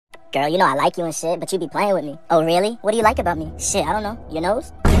Girl, you know I like you and shit, but you be playing with me. Oh, really? What do you like about me? Shit, I don't know. Your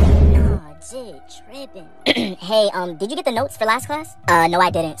nose? Nah, jit, tripping. Hey, did you get the notes for last class? No, I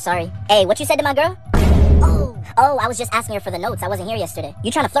didn't. Sorry. Hey, what you said to my girl? Oh, I was just asking her for the notes. I wasn't here yesterday.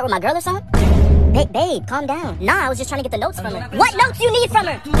 You trying to flirt with my girl or something? Babe, calm down. Nah, I was just trying to get the notes from her. What notes you need from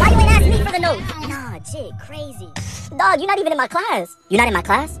her? Why you ain't ask me for the notes? Nah, jit, crazy. Dog, you're not even in my class. You're not in my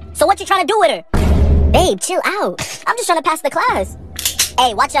class? So what you trying to do with her? Babe, chill out. I'm just trying to pass the class.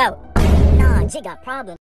 Hey, watch out. Nah, jit got problems.